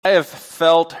I have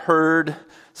felt, heard,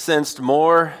 sensed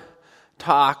more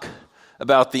talk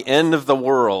about the end of the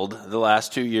world the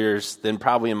last 2 years than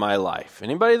probably in my life.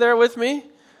 Anybody there with me?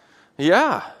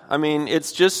 Yeah. I mean,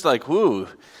 it's just like, whoo,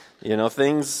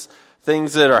 things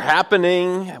that are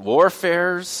happening,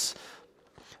 warfares.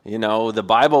 The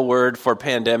Bible word for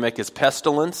pandemic is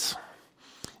pestilence.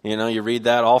 You read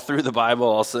that all through the Bible,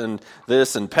 also in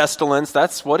this and pestilence,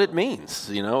 that's what it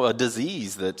means, a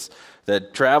disease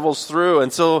that travels through.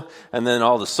 And then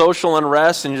all the social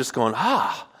unrest, and you're just going,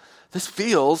 this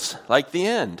feels like the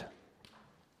end.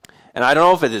 And I don't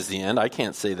know if it is the end. I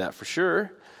can't say that for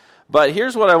sure. But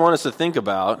here's what I want us to think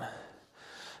about.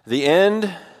 The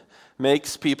end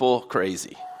makes people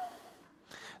crazy.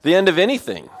 The end of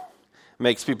anything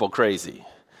makes people crazy.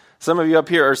 Some of you up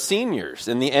here are seniors.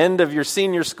 In the end of your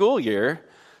senior school year,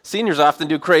 seniors often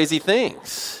do crazy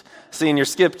things. Senior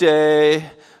skip day,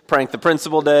 prank the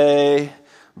principal day,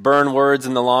 burn words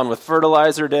in the lawn with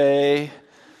fertilizer day.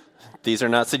 These are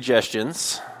not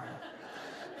suggestions.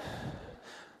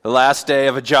 The last day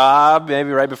of a job, maybe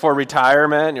right before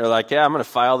retirement, you're like, I'm going to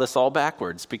file this all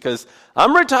backwards because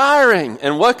I'm retiring,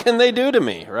 and what can they do to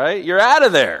me, right? You're out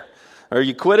of there. Or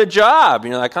you quit a job,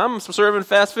 and you're like, I'm serving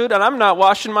fast food, and I'm not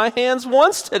washing my hands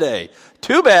once today.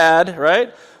 Too bad,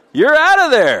 right? You're out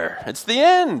of there. It's the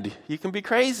end. You can be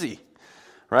crazy,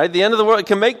 right? The end of the world, it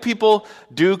can make people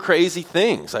do crazy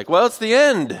things. Like, it's the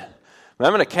end.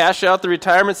 I'm going to cash out the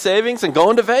retirement savings and go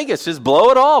into Vegas. Just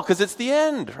blow it all because it's the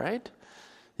end, right?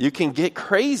 You can get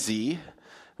crazy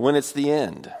when it's the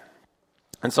end.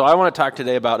 And so I want to talk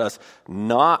today about us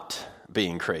not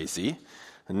being crazy,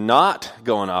 not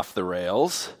going off the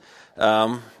rails,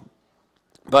 but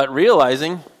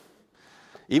realizing,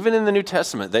 even in the New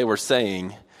Testament, they were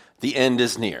saying the end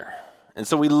is near. And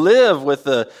so we live with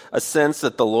a sense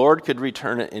that the Lord could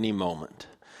return at any moment.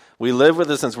 We live with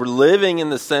a sense, we're living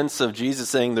in the sense of Jesus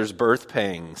saying there's birth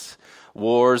pangs,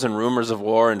 wars and rumors of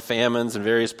war and famines in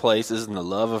various places, and the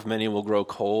love of many will grow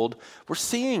cold. We're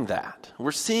seeing that.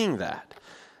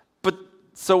 But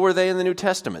so were they in the New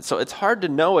Testament. So it's hard to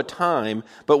know a time,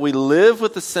 but we live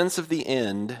with the sense of the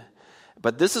end.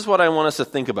 But this is what I want us to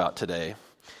think about today.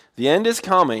 The end is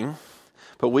coming,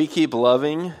 but we keep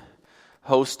loving,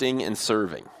 hosting, and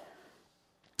serving.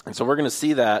 And so we're going to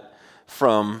see that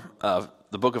from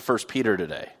the book of 1 Peter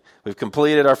today. We've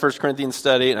completed our 1 Corinthians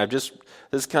study, and this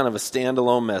is kind of a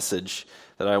standalone message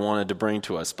that I wanted to bring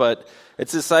to us. But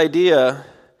it's this idea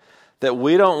that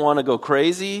we don't want to go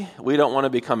crazy, we don't want to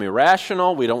become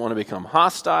irrational, we don't want to become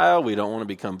hostile, we don't want to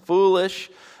become foolish.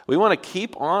 We want to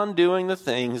keep on doing the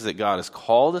things that God has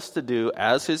called us to do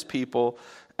as His people,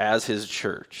 as His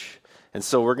church. And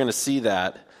so we're going to see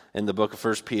that in the book of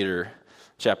 1 Peter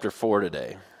chapter 4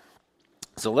 today.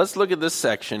 So let's look at this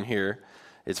section here.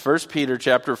 It's 1 Peter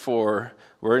chapter 4.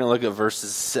 We're going to look at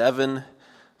verses 7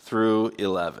 through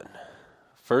 11.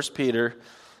 1 Peter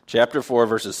chapter 4,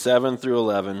 verses 7 through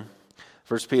 11.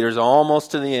 1 Peter's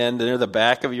almost to the end, near the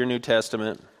back of your New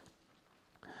Testament,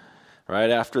 right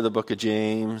after the book of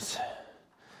James.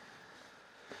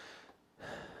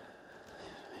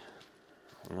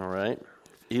 All right.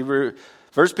 1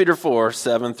 Peter 4,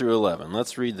 7 through 11.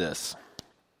 Let's read this.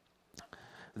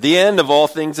 The end of all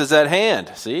things is at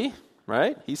hand. See?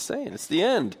 Right? He's saying it's the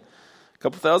end. A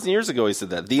couple thousand years ago he said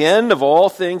that. The end of all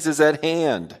things is at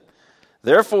hand.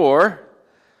 Therefore,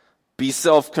 be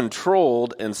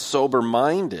self-controlled and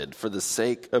sober-minded for the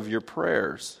sake of your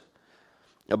prayers.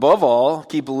 Above all,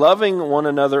 keep loving one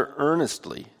another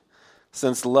earnestly,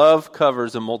 since love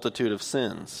covers a multitude of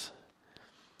sins.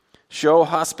 Show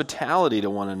hospitality to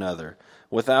one another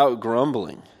without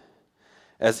grumbling.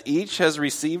 As each has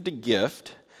received a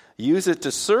gift, use it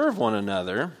to serve one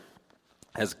another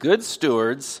as good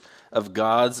stewards of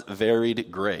God's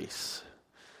varied grace.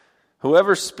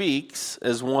 Whoever speaks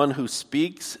as one who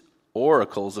speaks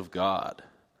oracles of God.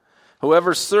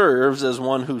 Whoever serves as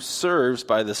one who serves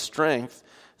by the strength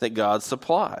that God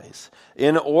supplies,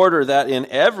 in order that in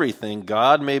everything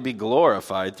God may be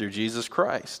glorified through Jesus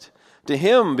Christ. To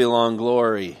Him belong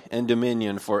glory and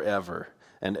dominion forever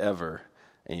and ever.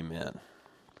 Amen.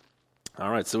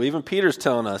 All right, so even Peter's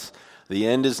telling us the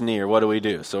end is near. What do we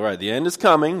do? So, right, the end is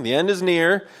coming, the end is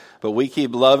near, but we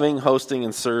keep loving, hosting,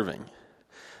 and serving.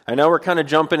 I know we're kind of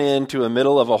jumping into the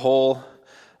middle of a whole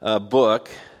book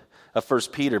of 1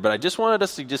 Peter, but I just wanted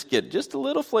us to just get just a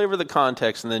little flavor of the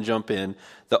context and then jump in.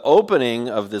 The opening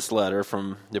of this letter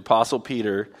from the Apostle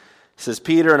Peter says,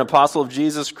 Peter, an apostle of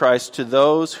Jesus Christ, to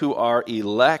those who are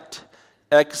elect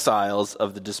exiles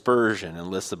of the dispersion, and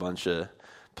lists a bunch of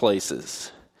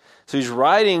places. So he's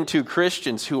writing to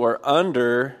Christians who are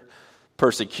under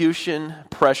persecution,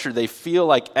 pressure. They feel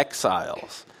like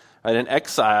exiles. Right? An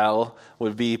exile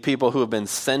would be people who have been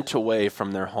sent away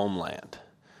from their homeland.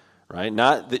 Right?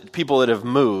 Not the people that have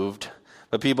moved,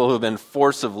 but people who have been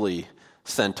forcibly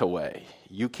sent away.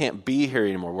 You can't be here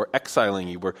anymore. We're exiling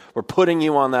you. We're putting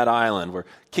you on that island. We're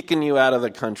kicking you out of the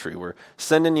country. We're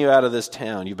sending you out of this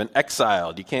town. You've been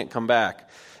exiled. You can't come back.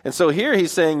 And so here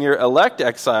he's saying you're elect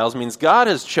exiles means God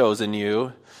has chosen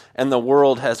you and the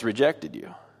world has rejected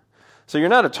you. So you're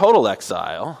not a total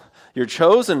exile. You're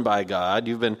chosen by God.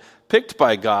 You've been picked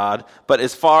by God. But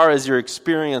as far as your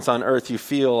experience on earth, you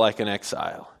feel like an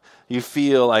exile. You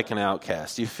feel like an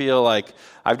outcast. You feel like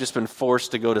I've just been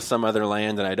forced to go to some other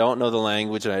land and I don't know the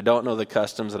language and I don't know the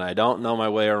customs and I don't know my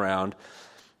way around.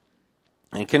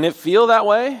 And can it feel that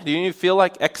way? Do you feel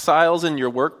like exiles in your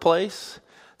workplace?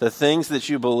 The things that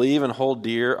you believe and hold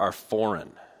dear are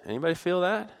foreign. Anybody feel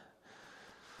that?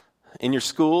 In your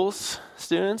schools,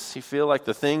 students, you feel like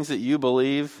the things that you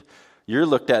believe, you're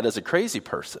looked at as a crazy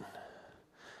person.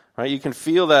 Right? You can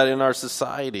feel that in our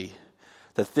society.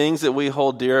 The things that we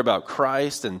hold dear about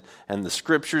Christ and the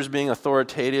scriptures being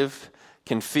authoritative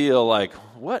can feel like,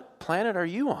 what planet are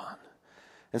you on?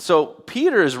 And so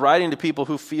Peter is writing to people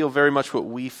who feel very much what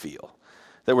we feel,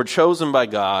 that we're chosen by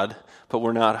God, but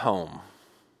we're not home.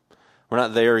 We're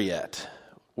not there yet.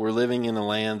 We're living in a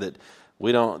land that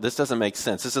this doesn't make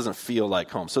sense. This doesn't feel like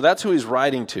home. So that's who he's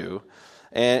writing to.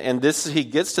 And he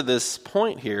gets to this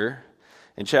point here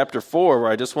in chapter 4, where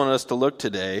I just wanted us to look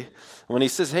today, when he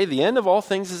says, hey, the end of all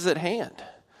things is at hand.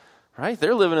 Right?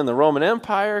 They're living in the Roman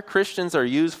Empire. Christians are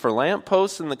used for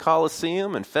lampposts in the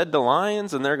Colosseum and fed to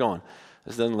lions, and they're going,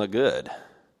 this doesn't look good.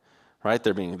 Right?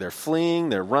 They're fleeing,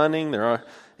 they're running,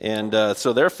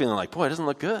 so they're feeling like, boy, it doesn't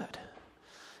look good.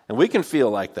 And we can feel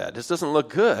like that. This doesn't look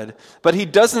good. But he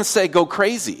doesn't say go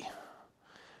crazy.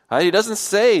 Right? He doesn't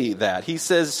say that. He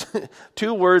says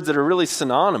two words that are really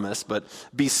synonymous, but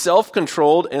be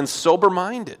self-controlled and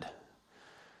sober-minded.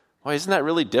 Why, isn't that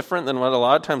really different than what a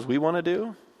lot of times we want to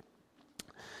do?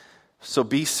 So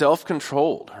be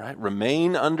self-controlled, right?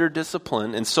 Remain under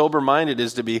discipline, and sober-minded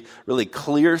is to be really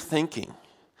clear thinking.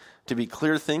 To be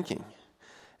clear thinking.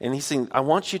 And he's saying, I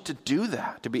want you to do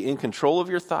that, to be in control of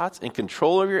your thoughts, in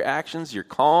control of your actions. You're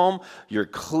calm, you're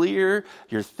clear,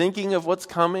 you're thinking of what's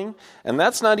coming. And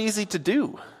that's not easy to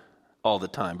do all the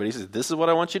time. But he says, this is what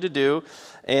I want you to do.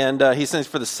 And he says,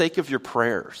 for the sake of your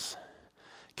prayers.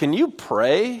 Can you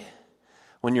pray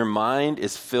when your mind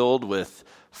is filled with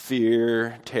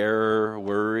fear, terror,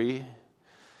 worry?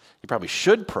 You probably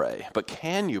should pray, but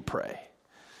can you pray?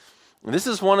 And this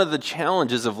is one of the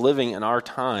challenges of living in our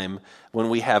time when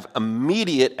we have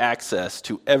immediate access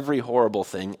to every horrible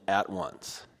thing at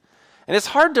once. And it's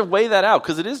hard to weigh that out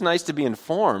because it is nice to be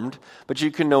informed, but you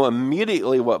can know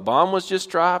immediately what bomb was just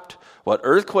dropped, what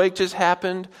earthquake just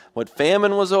happened, what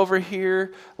famine was over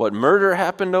here, what murder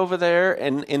happened over there,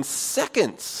 and in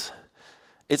seconds,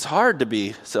 it's hard to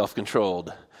be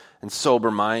self-controlled and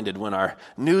sober-minded when our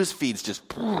news feeds just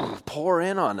pour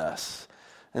in on us.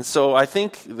 And so I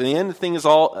think the end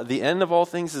of all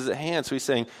things is at hand. So he's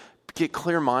saying, get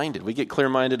clear-minded. We get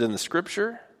clear-minded in the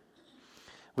Scripture.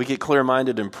 We get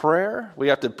clear-minded in prayer. We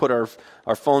have to put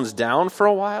our phones down for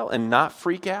a while and not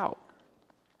freak out.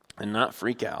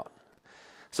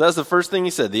 So that's the first thing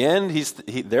he said. The end,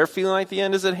 they're feeling like the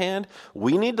end is at hand.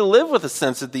 We need to live with a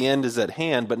sense that the end is at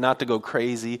hand, but not to go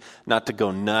crazy, not to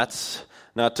go nuts,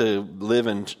 not to live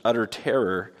in utter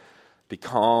terror. Be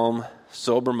calm,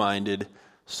 sober-minded,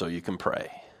 so you can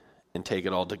pray and take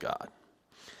it all to God.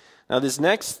 Now this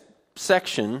next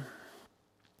section,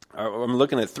 I'm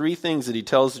looking at three things that he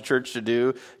tells the church to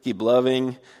do. Keep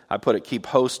loving, I put it keep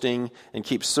hosting, and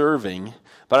keep serving.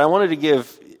 But I wanted to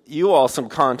give you all some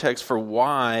context for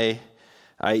why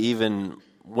I even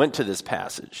went to this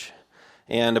passage.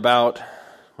 And about,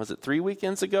 was it 3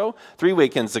 weekends ago? 3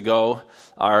 weekends ago,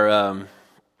 our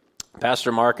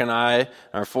Pastor Mark and I,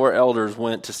 our 4 elders,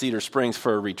 went to Cedar Springs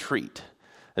for a retreat.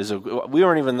 We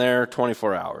weren't even there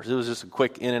 24 hours. It was just a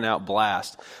quick in and out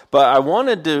blast. But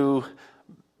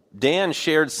Dan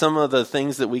shared some of the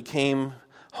things that we came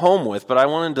home with, but I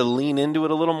wanted to lean into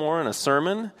it a little more in a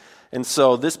sermon. And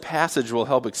so this passage will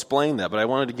help explain that. But I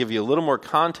wanted to give you a little more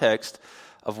context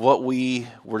of what we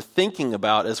were thinking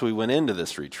about as we went into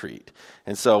this retreat.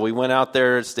 And so we went out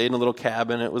there, stayed in a little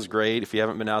cabin. It was great. If you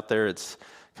haven't been out there, it's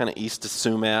kind of east of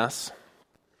Sumas.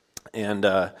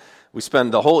 And we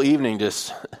spent the whole evening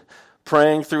just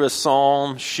praying through a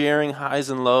psalm, sharing highs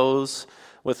and lows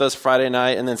with us Friday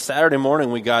night. And then Saturday morning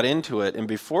we got into it. And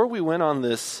before we went on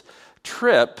this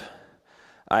trip,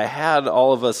 I had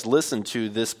all of us listen to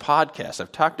this podcast.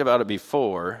 I've talked about it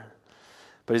before,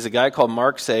 But he's a guy called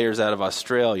Mark Sayers out of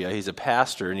Australia. He's a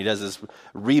pastor, and he does this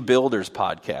Rebuilders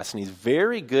podcast, and he's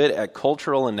very good at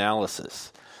cultural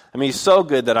analysis. I mean, he's so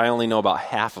good that I only know about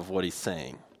half of what he's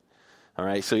saying. All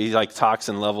right, so he like talks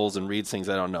in levels and reads things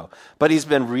I don't know. But he's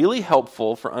been really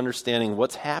helpful for understanding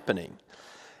what's happening.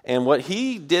 And what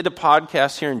he did a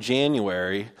podcast here in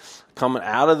January, coming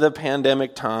out of the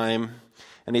pandemic time,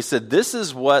 and he said, this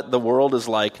is what the world is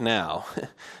like now.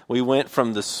 We went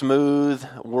from the smooth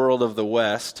world of the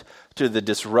West to the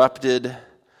disrupted,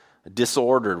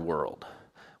 disordered world,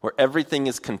 where everything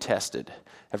is contested.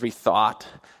 Every thought,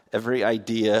 every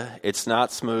idea, it's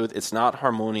not smooth, it's not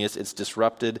harmonious, it's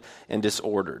disrupted and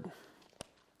disordered.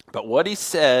 But what he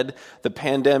said the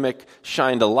pandemic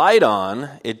shined a light on,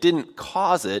 it didn't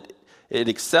cause it, it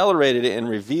accelerated it and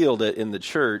revealed it in the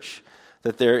church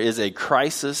that there is a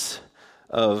crisis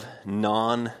of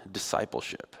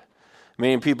non-discipleship.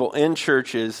 Meaning people in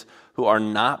churches who are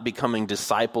not becoming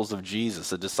disciples of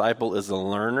Jesus. A disciple is a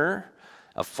learner,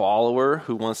 a follower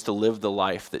who wants to live the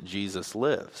life that Jesus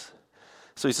lives.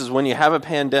 So he says when you have a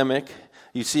pandemic,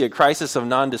 you see a crisis of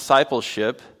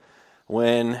non-discipleship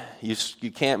when you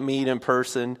can't meet in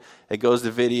person, it goes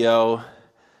to video,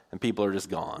 and people are just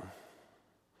gone.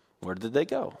 Where did they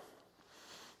go?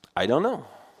 I don't know.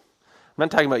 I'm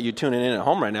not talking about you tuning in at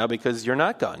home right now because you're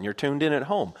not gone. You're tuned in at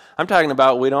home. I'm talking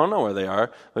about we don't know where they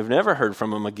are. We've never heard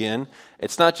from them again.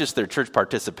 It's not just their church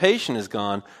participation is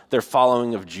gone. Their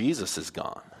following of Jesus is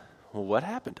gone. Well, what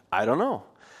happened? I don't know.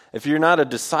 If you're not a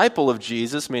disciple of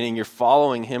Jesus, meaning you're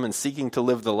following him and seeking to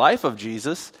live the life of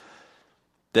Jesus,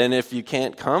 then if you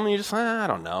can't come, you just, I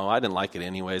don't know. I didn't like it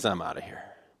anyways. I'm out of here.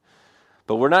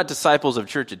 But we're not disciples of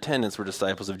church attendance. We're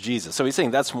disciples of Jesus. So he's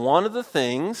saying that's one of the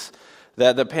things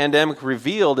that the pandemic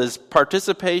revealed is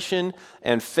participation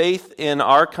and faith in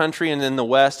our country and in the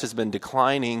West has been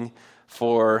declining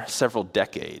for several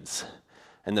decades.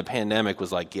 And the pandemic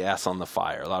was like gas on the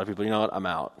fire. A lot of people, you know what, I'm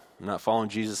out. I'm not following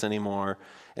Jesus anymore.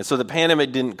 And so the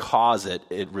pandemic didn't cause it.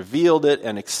 It revealed it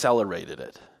and accelerated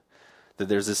it. That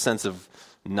there's this sense of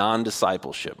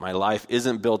non-discipleship. My life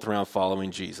isn't built around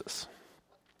following Jesus.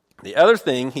 The other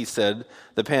thing, he said,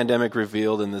 the pandemic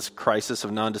revealed in this crisis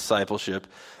of non-discipleship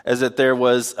is that there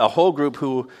was a whole group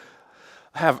who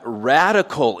have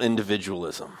radical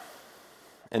individualism.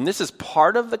 And this is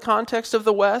part of the context of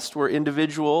the West, where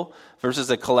individual versus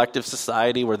a collective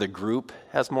society where the group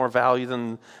has more value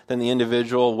than the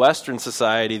individual. Western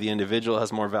society, the individual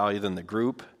has more value than the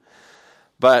group.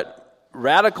 But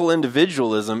radical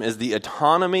individualism is the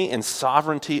autonomy and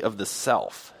sovereignty of the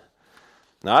self.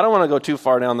 Now, I don't want to go too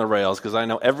far down the rails because I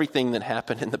know everything that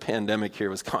happened in the pandemic here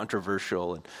was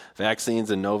controversial, and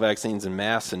vaccines and no vaccines and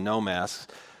masks and no masks.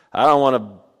 I don't want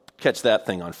to catch that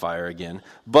thing on fire again.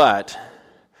 But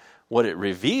what it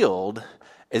revealed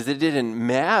is it didn't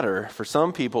matter for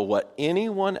some people what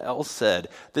anyone else said.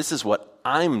 This is what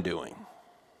I'm doing.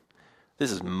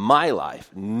 This is my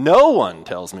life. No one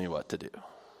tells me what to do.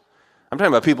 I'm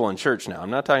talking about people in church now.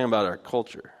 I'm not talking about our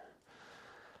culture.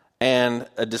 And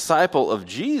a disciple of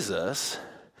Jesus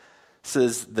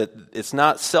says that it's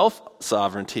not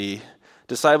self-sovereignty.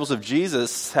 Disciples of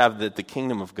Jesus have that the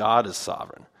kingdom of God is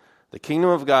sovereign. The kingdom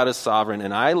of God is sovereign,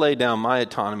 and I lay down my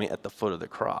autonomy at the foot of the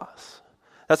cross.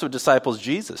 That's what disciples of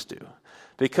Jesus do.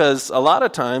 Because a lot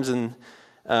of times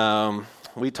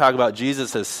we talk about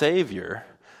Jesus as Savior,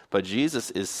 but Jesus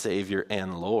is Savior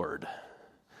and Lord.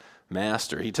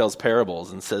 Master. He tells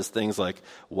parables and says things like,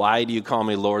 why do you call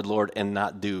me Lord, Lord, and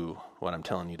not do what I'm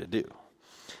telling you to do?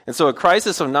 And so a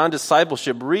crisis of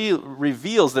non-discipleship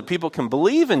reveals that people can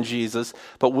believe in Jesus,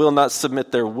 but will not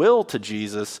submit their will to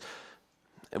Jesus,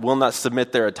 will not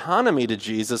submit their autonomy to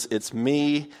Jesus. It's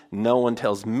me. No one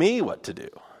tells me what to do.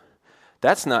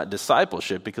 That's not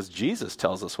discipleship because Jesus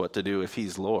tells us what to do if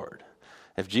he's Lord.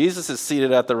 If Jesus is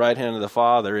seated at the right hand of the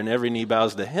Father and every knee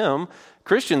bows to him,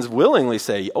 Christians willingly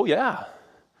say, oh yeah,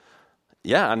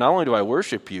 not only do I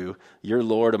worship you, you're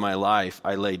Lord of my life.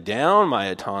 I lay down my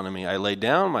autonomy, I lay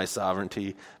down my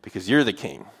sovereignty because you're the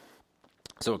king.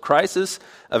 So a crisis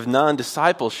of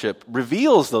non-discipleship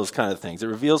reveals those kind of things. It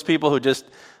reveals people who just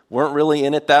weren't really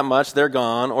in it that much, they're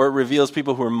gone, or it reveals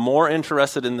people who are more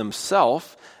interested in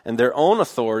themselves and their own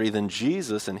authority than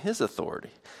Jesus and his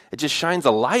authority. It just shines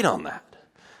a light on that.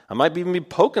 I might even be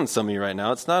poking some of you right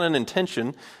now. It's not an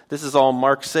intention. This is all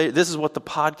Mark say. This is what the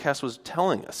podcast was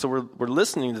telling us. So we're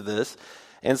listening to this.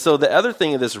 And so the other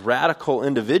thing of this radical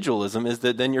individualism is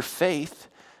that then your faith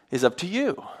is up to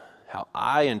you. How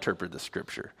I interpret the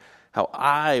scripture. How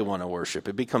I want to worship.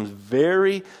 It becomes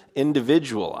very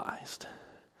individualized.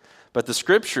 But the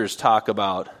scriptures talk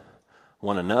about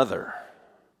one another.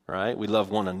 right? We love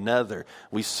one another.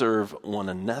 We serve one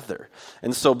another.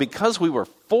 And so because we were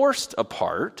forced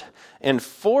apart and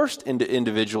forced into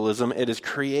individualism, it has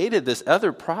created this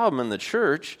other problem in the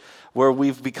church where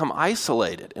we've become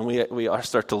isolated and we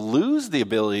start to lose the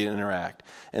ability to interact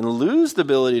and lose the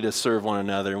ability to serve one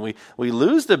another. And we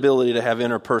lose the ability to have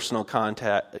interpersonal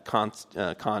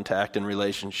contact and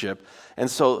relationship.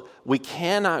 And so we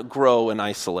cannot grow in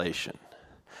isolation.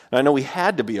 Now, I know we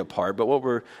had to be apart, but what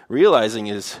we're realizing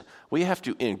is we have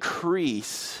to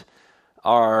increase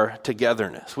our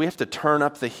togetherness. We have to turn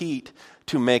up the heat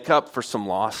to make up for some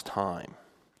lost time.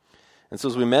 And so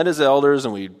as we met as elders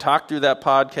and we talked through that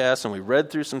podcast and we read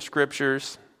through some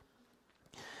scriptures,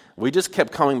 we just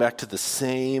kept coming back to the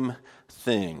same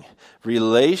thing.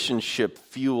 Relationship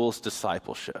fuels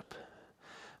discipleship.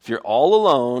 If you're all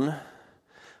alone,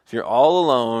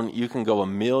 you can go a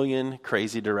million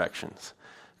crazy directions.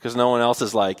 Because no one else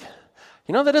is like,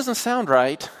 that doesn't sound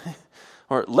right.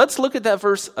 Or let's look at that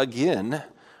verse again,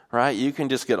 right? You can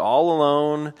just get all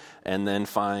alone and then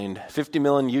find 50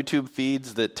 million YouTube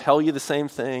feeds that tell you the same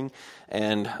thing.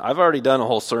 And I've already done a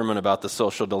whole sermon about the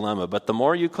social dilemma. But the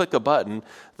more you click a button,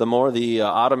 the more the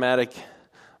automatic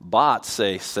bots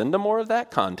say, send them more of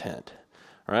that content,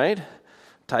 right?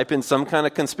 Type in some kind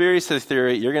of conspiracy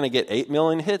theory, you're going to get 8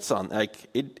 million hits on.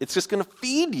 It's just going to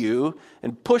feed you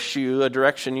and push you a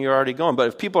direction you're already going. But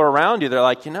if people are around you, they're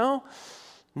like,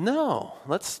 no,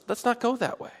 let's not go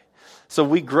that way. So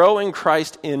we grow in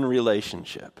Christ in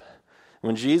relationship.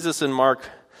 When Jesus in Mark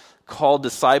called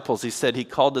disciples, he said he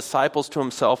called disciples to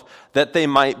himself that they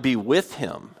might be with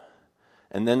him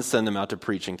and then send them out to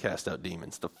preach and cast out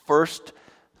demons. The first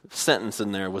sentence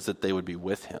in there was that they would be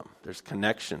with him. There's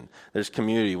connection. There's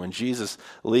community. When Jesus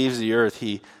leaves the earth,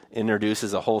 he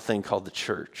introduces a whole thing called the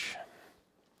church.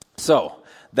 So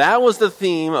that was the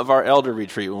theme of our elder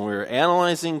retreat when we were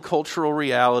analyzing cultural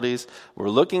realities. We're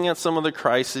looking at some of the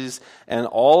crises, and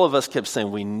all of us kept saying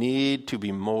we need to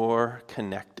be more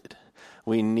connected.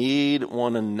 We need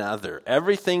one another.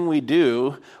 Everything we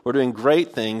do, we're doing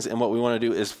great things, and what we want to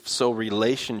do is sow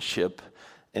relationship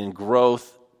and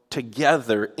growth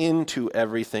together into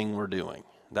everything we're doing.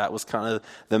 That was kind of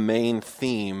the main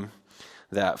theme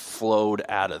that flowed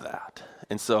out of that.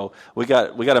 And so we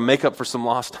got to make up for some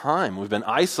lost time. We've been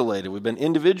isolated, we've been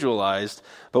individualized,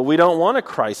 but we don't want a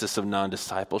crisis of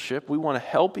non-discipleship. We want to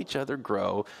help each other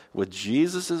grow with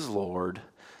Jesus as Lord,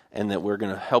 and that we're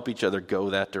going to help each other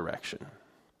go that direction.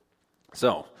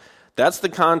 So that's the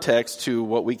context to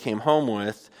what we came home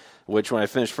with, which when I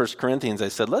finished 1 Corinthians, I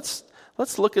said, let's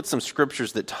look at some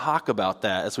scriptures that talk about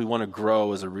that as we want to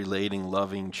grow as a relating,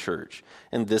 loving church.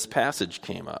 And this passage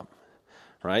came up,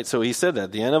 right? So he said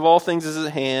that the end of all things is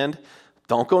at hand.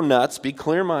 Don't go nuts. Be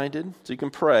clear-minded so you can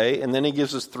pray. And then he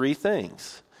gives us 3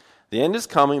 things. The end is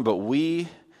coming, but we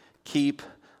keep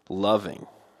loving.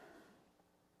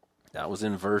 That was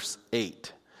in verse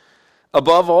 8.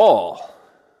 Above all,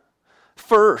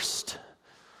 first,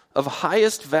 of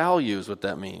highest value is what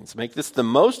that means. Make this the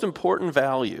most important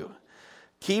value.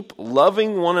 Keep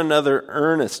loving one another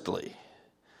earnestly,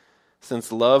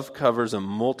 since love covers a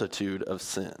multitude of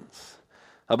sins.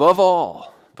 Above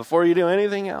all, before you do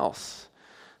anything else,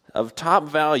 of top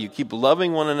value, keep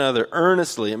loving one another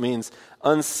earnestly. It means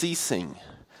unceasing,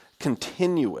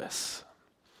 continuous.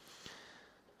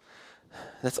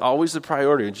 That's always the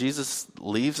priority. When Jesus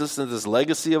leaves us in this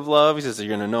legacy of love, he says, you're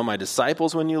going to know my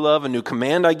disciples when you love. A new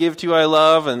command I give to you, I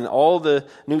love. And all the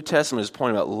New Testament is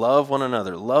pointing about love one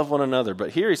another, love one another. But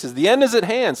here he says, the end is at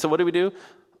hand. So what do?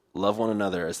 Love one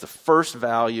another as the first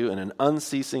value in an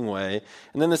unceasing way.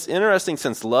 And then this interesting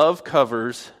sense, love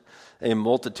covers a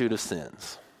multitude of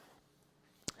sins.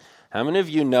 How many of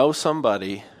you know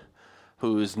somebody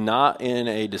who's not in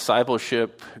a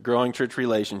discipleship, growing church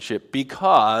relationship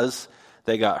because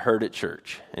they got hurt at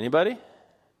church? Anybody?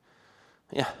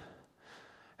 Yeah.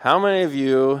 How many of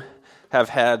you have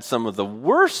had some of the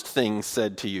worst things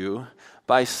said to you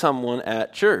by someone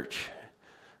at church?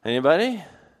 Anybody?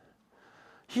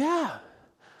 Yeah.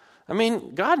 I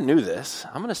mean, God knew this.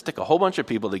 I'm going to stick a whole bunch of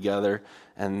people together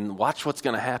and watch what's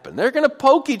going to happen. They're going to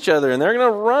poke each other, and they're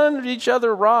going to run at each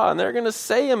other raw, and they're going to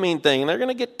say a mean thing, and they're going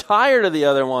to get tired of the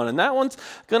other one, and that one's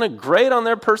going to grate on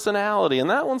their personality, and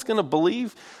that one's going to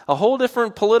believe a whole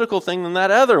different political thing than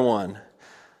that other one.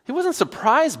 He wasn't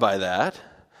surprised by that,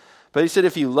 but he said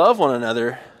if you love one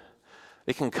another,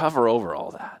 it can cover over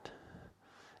all that.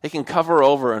 It can cover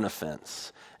over an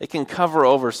offense. It can cover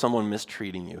over someone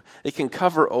mistreating you. It can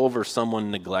cover over someone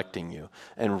neglecting you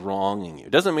and wronging you.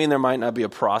 It doesn't mean there might not be a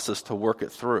process to work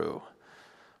it through.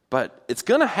 But it's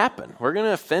going to happen. We're going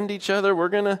to offend each other. We're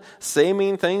going to say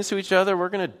mean things to each other. We're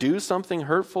going to do something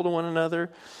hurtful to one another.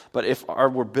 But if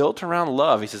we're built around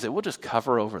love, he says, it will just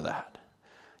cover over that.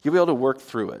 You'll be able to work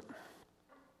through it.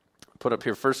 Put up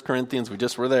here 1 Corinthians, we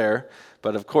just were there.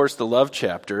 But of course, the love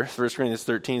chapter, 1 Corinthians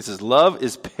 13 says, love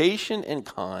is patient and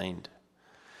kind.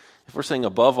 If we're saying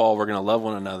above all, we're going to love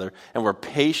one another, and we're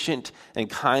patient and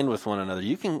kind with one another,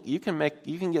 you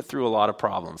can get through a lot of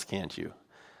problems, can't you?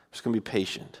 Just going to be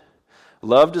patient.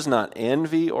 Love does not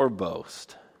envy or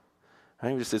boast.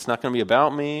 Right? It's not going to be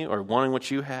about me or wanting what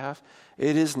you have.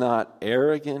 It is not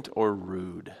arrogant or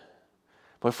rude.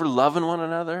 But if we're loving one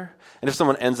another, and if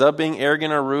someone ends up being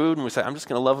arrogant or rude, and we say, I'm just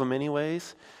going to love them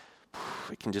anyways,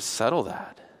 we can just settle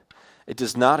that. It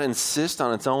does not insist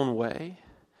on its own way.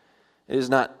 It is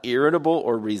not irritable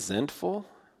or resentful.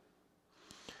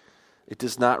 It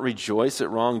does not rejoice at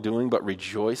wrongdoing, but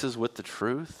rejoices with the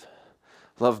truth.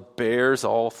 Love bears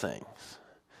all things.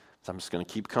 So I'm just going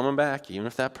to keep coming back, even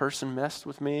if that person messed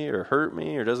with me or hurt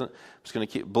me or doesn't. I'm just going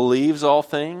to believes all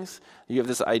things. You have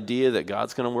this idea that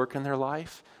God's going to work in their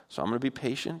life, so I'm going to be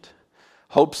patient.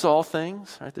 Hopes all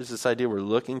things. Right? There's this idea we're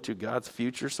looking to God's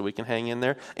future so we can hang in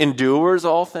there. Endures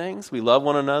all things. We love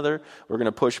one another. We're going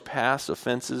to push past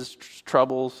offenses,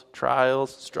 troubles,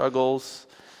 trials, struggles.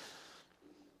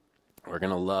 We're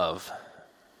going to love.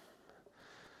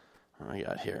 What do we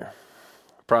got here?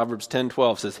 Proverbs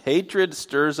 10:12 says, hatred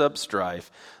stirs up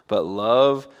strife, but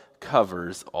love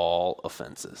covers all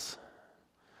offenses.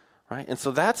 Right? And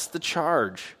so that's the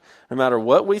charge. No matter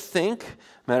what we think,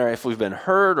 no matter if we've been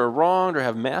hurt or wronged or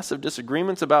have massive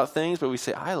disagreements about things, but we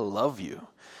say, I love you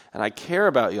and I care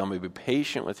about you. I'm going to be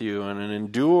patient with you and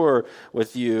endure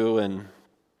with you and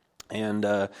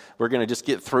we're going to just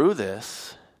get through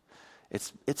this.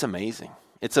 It's amazing.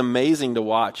 It's amazing to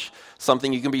watch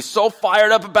something you can be so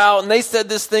fired up about, and they said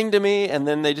this thing to me, and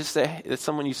then they just say, it's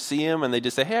someone you see them, and they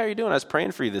just say, hey, how are you doing? I was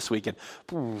praying for you this weekend.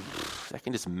 That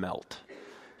can just melt.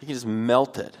 You can just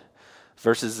melt it.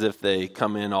 Versus if they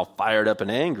come in all fired up and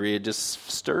angry, it just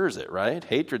stirs it, right?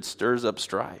 Hatred stirs up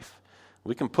strife.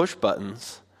 We can push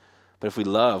buttons, but if we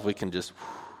love, we can just...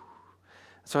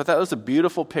 So I thought it was a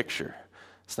beautiful picture.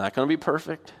 It's not going to be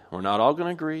perfect. We're not all going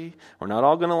to agree. We're not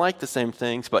all going to like the same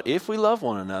things. But if we love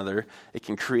one another, it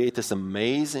can create this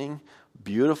amazing,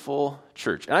 beautiful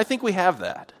church. And I think we have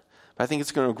that. But I think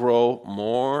it's going to grow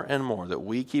more and more that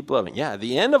we keep loving. Yeah,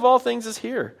 the end of all things is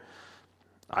here.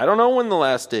 I don't know when the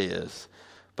last day is.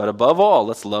 But above all,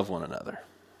 let's love one another.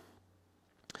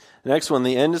 The next one,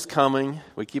 the end is coming.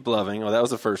 We keep loving. Oh, that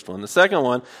was the first one. The second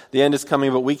one, the end is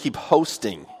coming, but we keep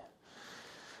hosting.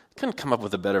 Couldn't come up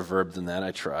with a better verb than that.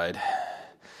 I tried.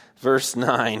 Verse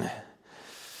 9.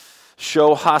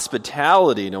 Show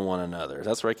hospitality to one another.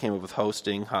 That's where I came up with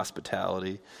hosting,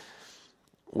 hospitality.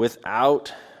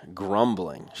 Without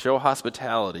grumbling. Show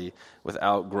hospitality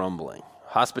without grumbling.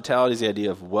 Hospitality is the idea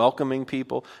of welcoming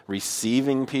people,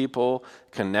 receiving people,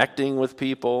 connecting with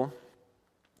people.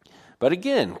 But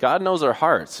again, God knows our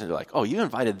hearts. And you're like, oh, you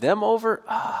invited them over?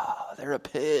 Oh, they're a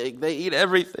pig. They eat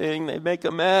everything. They make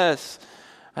a mess.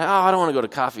 Oh, I don't want to go to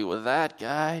coffee with that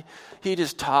guy. He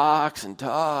just talks and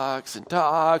talks and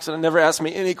talks and never asks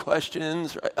me any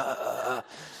questions. I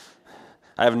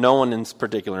have no one in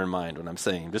particular in mind when I'm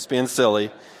saying, just being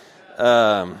silly.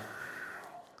 Right?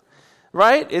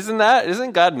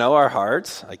 Isn't God know our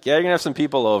hearts? Like, yeah, you're going to have some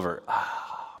people over.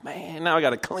 Oh, man, now I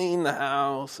got to clean the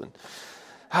house.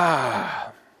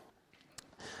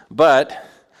 But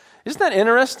isn't that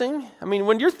interesting? I mean,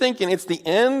 when you're thinking it's the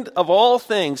end of all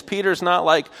things, Peter's not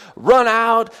like, run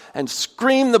out and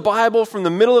scream the Bible from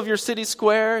the middle of your city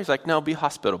square. He's like, no, be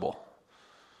hospitable.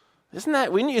 Isn't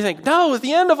that, when you think, no,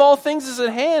 the end of all things is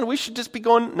at hand. We should just be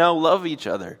going, no, love each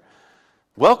other.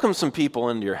 Welcome some people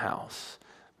into your house.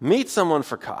 Meet someone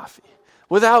for coffee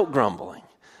without grumbling.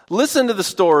 Listen to the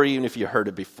story even if you heard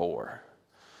it before.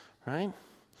 Right?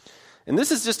 And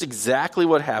this is just exactly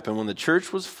what happened when the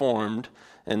church was formed.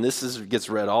 And gets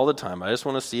read all the time. I just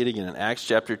want to see it again in Acts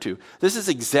chapter 2. This is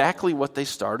exactly what they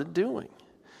started doing.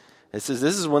 It says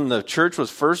this is when the church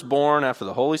was first born after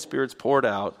the Holy Spirit's poured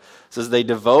out. It says they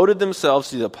devoted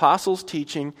themselves to the apostles'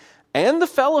 teaching and the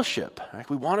fellowship. Right?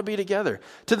 We want to be together.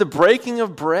 To the breaking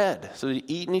of bread. So they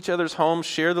eat in each other's homes,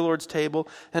 share the Lord's table,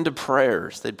 and to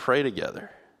prayers. They'd pray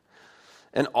together.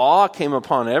 And awe came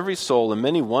upon every soul, and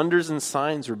many wonders and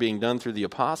signs were being done through the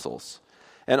apostles.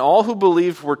 And all who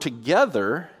believed were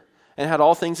together and had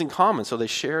all things in common. So they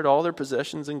shared all their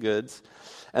possessions and goods.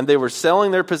 And they were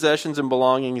selling their possessions and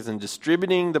belongings and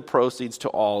distributing the proceeds to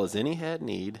all as any had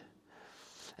need.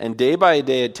 And day by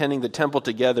day attending the temple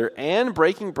together and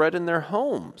breaking bread in their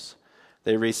homes.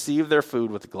 They received their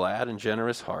food with glad and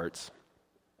generous hearts,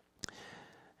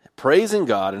 praising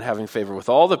God and having favor with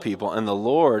all the people, and the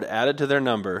Lord added to their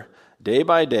number day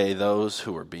by day those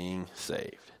who were being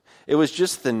saved. It was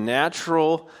just the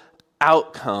natural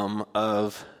outcome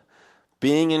of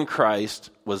being in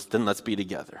Christ was, then let's be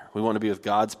together. We want to be with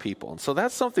God's people. And so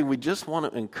that's something we just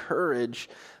want to encourage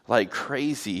like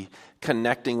crazy,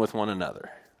 connecting with one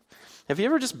another. Have you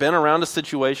ever just been around a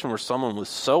situation where someone was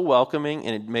so welcoming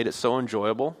and it made it so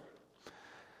enjoyable?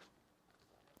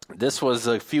 This was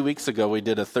a few weeks ago. We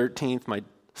did a 13th. My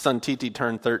son Titi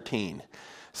turned 13.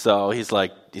 So he's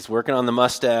working on the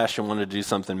mustache and wanted to do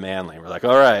something manly. We're like,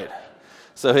 all right.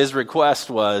 So his request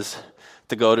was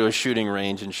to go to a shooting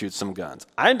range and shoot some guns.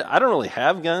 I don't really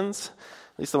have guns.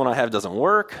 At least the one I have doesn't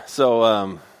work.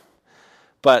 So,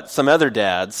 but some other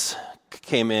dads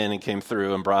came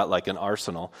through and brought like an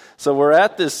arsenal. So we're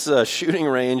at this shooting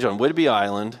range on Whidbey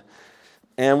Island,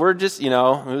 and we're just, it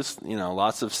was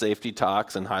lots of safety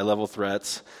talks and high-level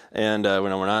threats, and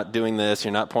we're not doing this,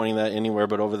 you're not pointing that anywhere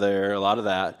but over there, a lot of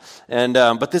that. And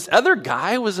but this other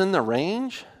guy was in the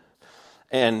range,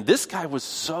 and this guy was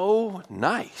so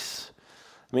nice.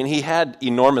 I mean, he had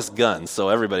enormous guns, so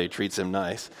everybody treats him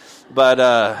nice.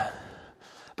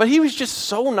 But he was just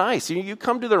so nice. You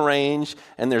come to the range,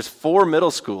 and there's 4 middle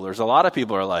schoolers. A lot of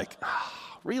people are like,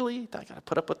 really? I got to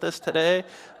put up with this today,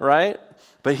 right?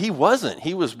 But he wasn't.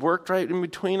 He was worked right in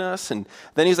between us. And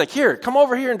then he's like, here, come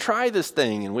over here and try this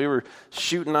thing. And we were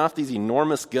shooting off these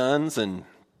enormous guns, and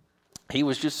he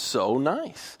was just so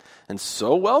nice and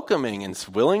so welcoming and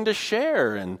willing to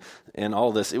share and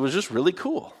all this. It was just really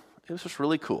cool. It was just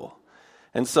really cool.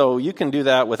 And so you can do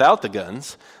that without the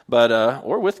guns, but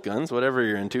or with guns, whatever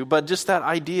you're into. But just that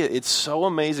idea, it's so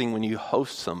amazing when you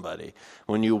host somebody,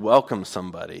 when you welcome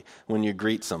somebody, when you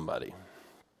greet somebody.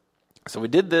 So we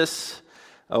did this,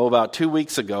 about 2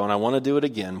 weeks ago, and I want to do it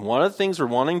again. One of the things we're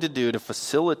wanting to do to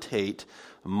facilitate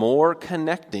more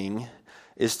connecting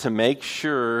is to make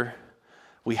sure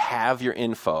we have your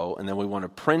info, and then we want to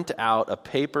print out a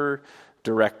paper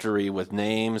directory with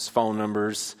names, phone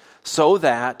numbers, so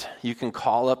that you can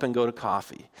call up and go to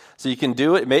coffee. So you can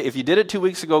do it. If you did it 2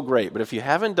 weeks ago, great. But if you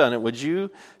haven't done it, would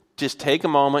you just take a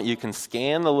moment? You can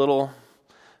scan the little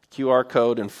QR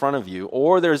code in front of you,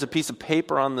 or there's a piece of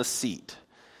paper on the seat.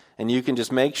 And you can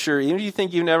just make sure, even if you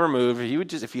think you've never moved,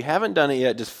 if you haven't done it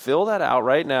yet, just fill that out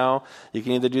right now. You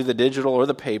can either do the digital or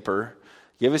the paper.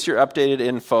 Give us your updated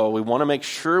info. We want to make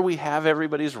sure we have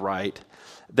everybody's right.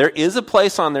 There is a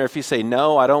place on there if you say,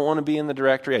 no, I don't want to be in the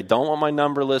directory, I don't want my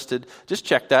number listed, just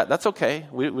check that. That's okay.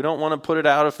 We don't want to put it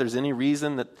out if there's any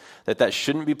reason that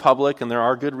shouldn't be public, and there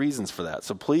are good reasons for that.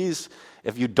 So please,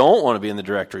 if you don't want to be in the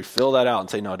directory, fill that out and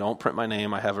say, no, don't print my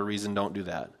name, I have a reason, don't do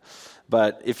that.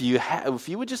 But if you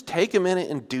would just take a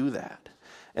minute and do that.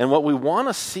 And what we want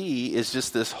to see is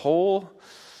just this whole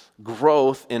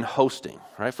growth in hosting,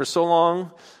 right? For so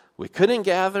long, we couldn't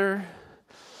gather.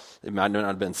 It might not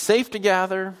have been safe to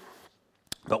gather,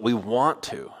 but we want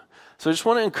to. So I just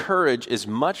want to encourage as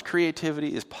much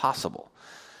creativity as possible.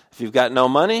 If you've got no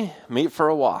money, meet for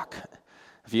a walk.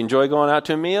 If you enjoy going out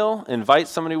to a meal, invite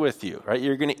somebody with you, right?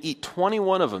 You're going to eat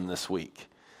 21 of them this week.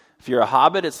 If you're a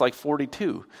hobbit, it's like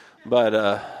 42.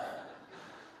 But,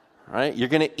 right? You're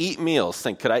going to eat meals.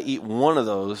 Think, could I eat one of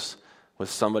those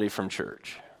with somebody from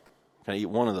church? Can I eat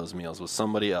one of those meals with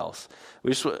somebody else?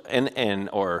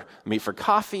 Or meet for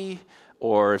coffee,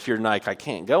 or if you're like, I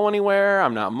can't go anywhere,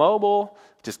 I'm not mobile,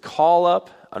 just call up,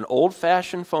 an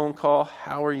old-fashioned phone call,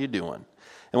 how are you doing?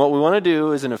 And what we want to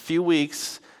do is in a few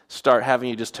weeks, start having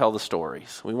you just tell the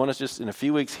stories. We want to just, in a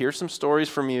few weeks, hear some stories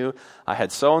from you. I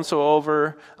had so-and-so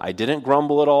over, I didn't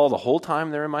grumble at all the whole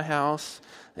time they're in my house,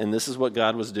 and this is what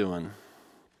God was doing.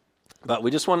 But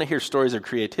we just want to hear stories of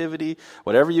creativity,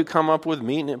 whatever you come up with,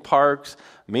 meeting at parks,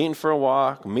 meeting for a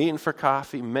walk, meeting for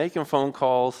coffee, making phone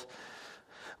calls.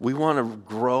 We want to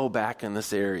grow back in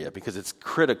this area because it's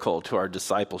critical to our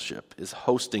discipleship, is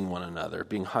hosting one another,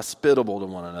 being hospitable to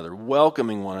one another,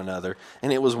 welcoming one another.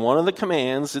 And it was one of the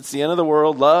commands. It's the end of the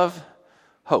world. Love,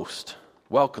 host,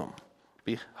 welcome,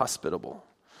 be hospitable.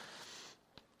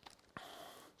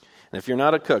 And if you're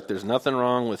not a cook, there's nothing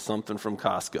wrong with something from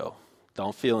Costco.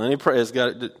 Don't feel any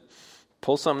pressure.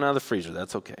 Pull something out of the freezer.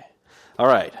 That's okay. All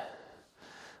right.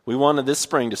 We wanted this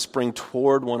spring to spring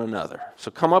toward one another. So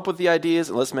come up with the ideas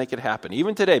and let's make it happen.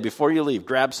 Even today, before you leave,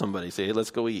 grab somebody. Say, hey, let's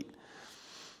go eat.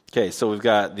 Okay, so we've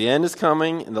got the end is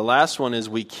coming. And the last one is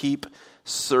we keep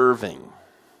serving.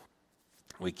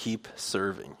 We keep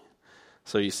serving.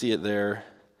 So you see it there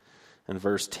in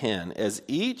verse 10. As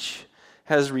each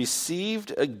has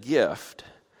received a gift,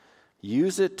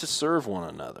 use it to serve one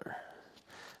another.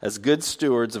 as good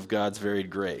stewards of God's varied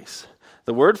grace.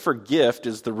 The word for gift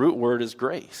is, the root word is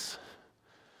grace.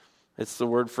 It's the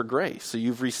word for grace. So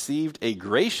you've received a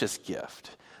gracious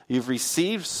gift. You've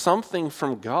received something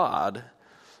from God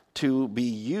to be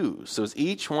used. So as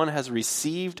each one has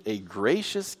received a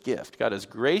gracious gift, God has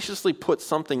graciously put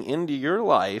something into your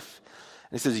life,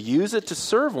 and he says, use it to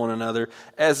serve one another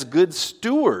as good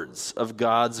stewards of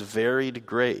God's varied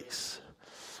grace.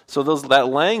 So that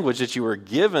language that you were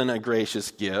given a gracious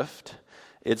gift,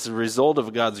 it's a result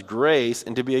of God's grace,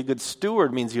 and to be a good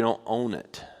steward means you don't own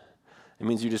it. It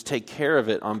means you just take care of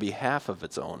it on behalf of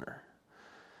its owner.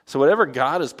 So whatever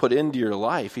God has put into your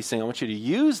life, he's saying, I want you to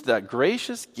use that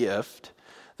gracious gift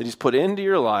that he's put into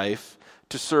your life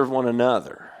to serve one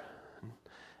another.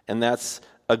 And that's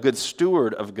a good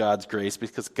steward of God's grace,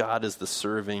 because God is the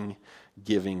serving,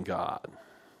 giving God.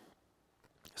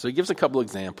 So he gives a couple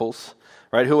examples,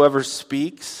 right? Whoever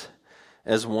speaks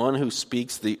as one who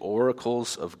speaks the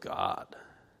oracles of God.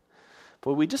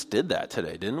 Boy, we just did that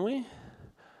today, didn't we?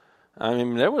 I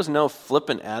mean, there was no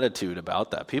flippant attitude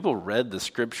about that. People read the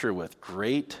scripture with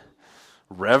great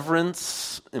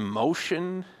reverence,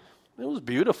 emotion. It was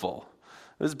beautiful.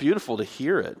 It was beautiful to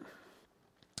hear it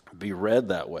be read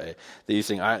that way. That you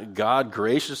think, God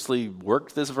graciously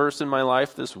worked this verse in my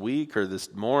life this week or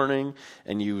this morning,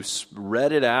 and you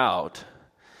read it out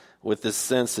with this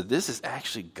sense that this is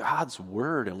actually God's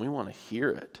word and we want to hear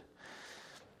it.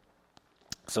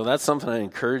 So that's something I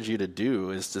encourage you to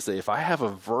do, is to say, if I have a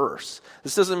verse,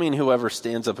 this doesn't mean whoever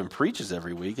stands up and preaches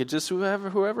every week, it's just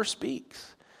whoever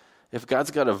speaks. If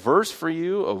God's got a verse for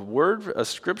you, a word, a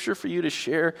scripture for you to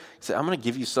share, say, I'm going to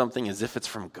give you something as if it's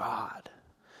from God.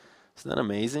 Isn't that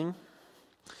amazing?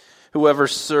 Whoever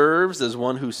serves is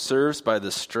one who serves by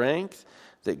the strength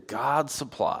that God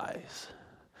supplies.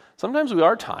 Sometimes we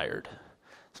are tired.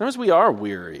 Sometimes we are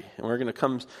weary, and we're going to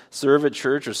come serve at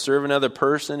church or serve another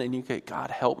person, and you say,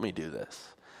 God, help me do this.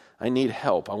 I need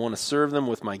help. I want to serve them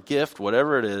with my gift,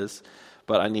 whatever it is,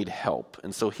 but I need help.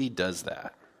 And so he does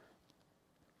that.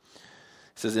 He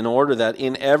says, in order that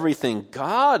in everything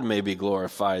God may be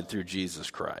glorified through Jesus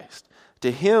Christ.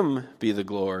 To him be the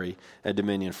glory and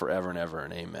dominion forever and ever,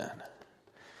 and amen.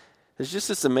 There's just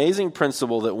this amazing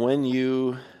principle that when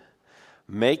you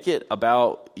make it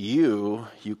about you,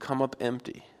 you come up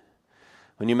empty.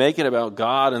 When you make it about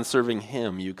God and serving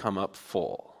him, you come up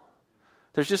full.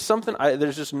 There's just something,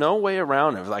 there's just no way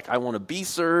around it. Like, I want to be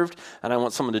served, and I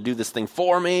want someone to do this thing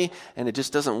for me, and it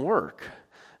just doesn't work.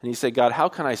 And you say, God, how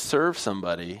can I serve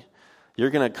somebody? You're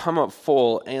going to come up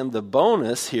full, and the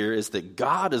bonus here is that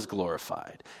God is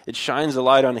glorified. It shines a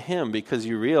light on him because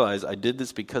you realize, I did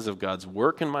this because of God's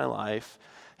work in my life,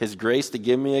 his grace to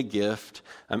give me a gift.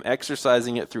 I'm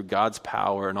exercising it through God's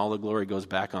power, and all the glory goes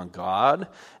back on God,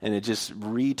 and it just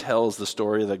retells the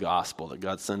story of the gospel, that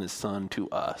God sent his son to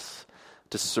us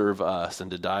to serve us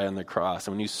and to die on the cross.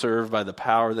 And when you serve by the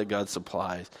power that God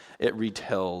supplies, it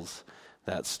retells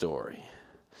that story.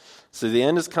 So the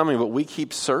end is coming, but we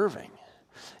keep serving.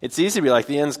 It's easy to be like,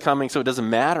 the end's coming, so it doesn't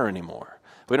matter anymore.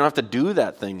 We don't have to do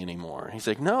that thing anymore. He's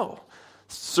like, no,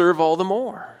 serve all the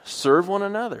more. Serve one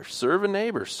another. Serve a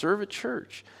neighbor. Serve a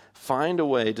church. Find a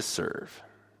way to serve.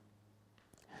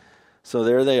 So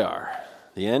there they are.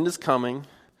 The end is coming.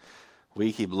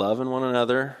 We keep loving one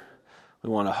another. We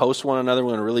want to host one another.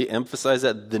 We want to really emphasize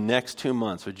that the next 2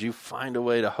 months. Would you find a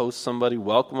way to host somebody,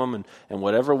 welcome them, and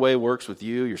whatever way works with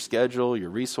you, your schedule, your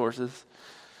resources,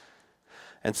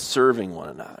 and serving one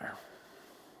another.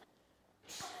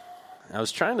 I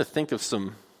was trying to think of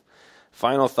some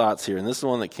final thoughts here, and this is the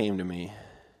one that came to me.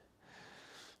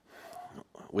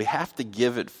 We have to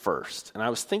give it first. And I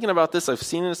was thinking about this. I've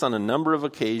seen this on a number of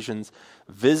occasions,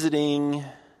 visiting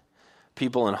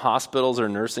people in hospitals or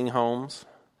nursing homes.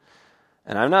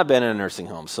 And I've not been in a nursing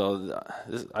home, so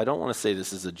I don't want to say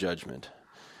this is a judgment.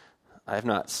 I have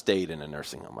not stayed in a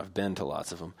nursing home. I've been to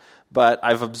lots of them. But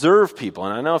I've observed people,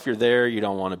 and I know if you're there, you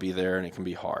don't want to be there, and it can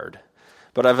be hard.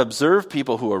 But I've observed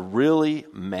people who are really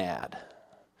mad.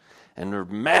 And they're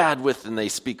mad and they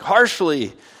speak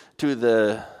harshly to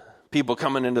the people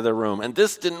coming into the room. And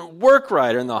this didn't work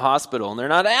right in the hospital, and they're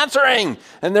not answering,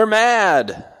 and they're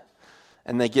mad.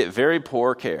 And they get very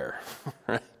poor care,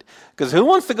 right? Because who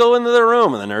wants to go into the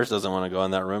room? And the nurse doesn't want to go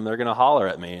in that room. They're going to holler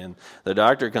at me. And the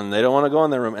doctor comes, they don't want to go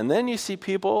in the room. And then you see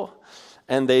people,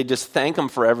 and they just thank them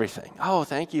for everything. Oh,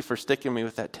 thank you for sticking me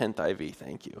with that 10th IV.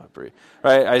 Thank you.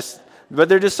 Right? But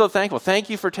they're just so thankful. Thank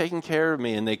you for taking care of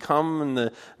me. And they come, and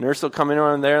the nurse will come in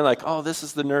around there, like, oh, this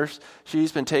is the nurse.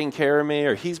 She's been taking care of me,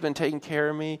 or he's been taking care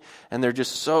of me. And they're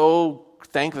just so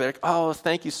they're like, oh,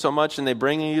 thank you so much, and they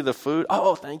bring you the food.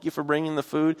 Oh, thank you for bringing the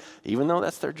food, even though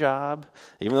that's their job,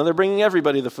 even though they're bringing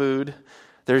everybody the food.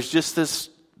 There's just this,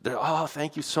 oh,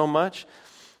 thank you so much.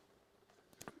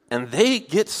 And they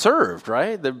get served,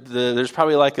 right? There's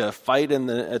probably like a fight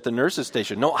at the nurse's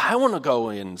station. No, I want to go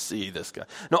in and see this guy.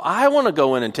 No, I want to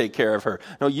go in and take care of her.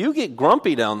 No, you get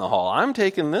grumpy down the hall. I'm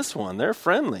taking this one. They're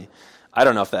friendly. I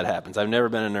don't know if that happens. I've never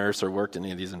been a nurse or worked in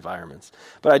any of these environments.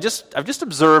 But I've just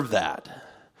observed that.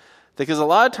 Because a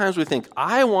lot of times we think,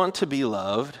 I want to be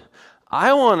loved.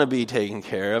 I want to be taken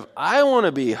care of. I want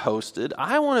to be hosted.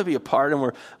 I want to be a part,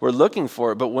 and we're looking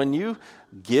for it. But when you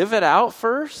give it out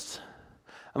first,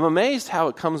 I'm amazed how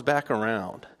it comes back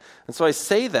around. And so I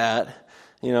say that,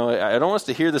 I don't want us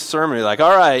to hear the sermon. You're like,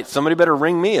 all right, somebody better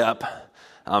ring me up.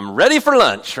 I'm ready for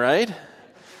lunch, right?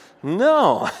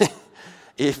 No.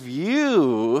 If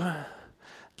you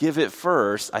give it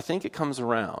first, I think it comes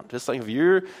around. Just like if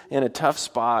you're in a tough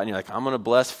spot and you're like, I'm going to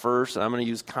bless first, and I'm going to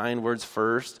use kind words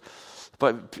first,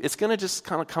 but it's going to just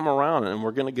kind of come around and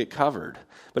we're going to get covered.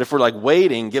 But if we're like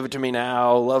waiting, give it to me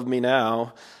now, love me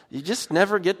now, you just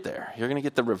never get there. You're going to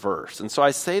get the reverse. And so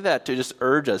I say that to just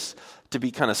urge us to be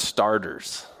kind of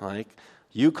starters. Like,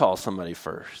 you call somebody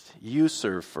first. You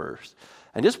serve first.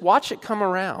 And just watch it come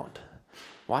around.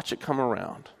 Watch it come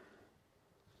around.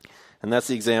 And that's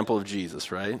the example of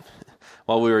Jesus, right?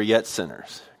 While we were yet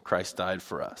sinners, Christ died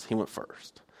for us. He went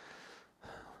first.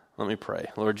 Let me pray.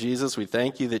 Lord Jesus, we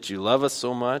thank you that you love us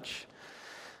so much.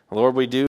 Lord, we do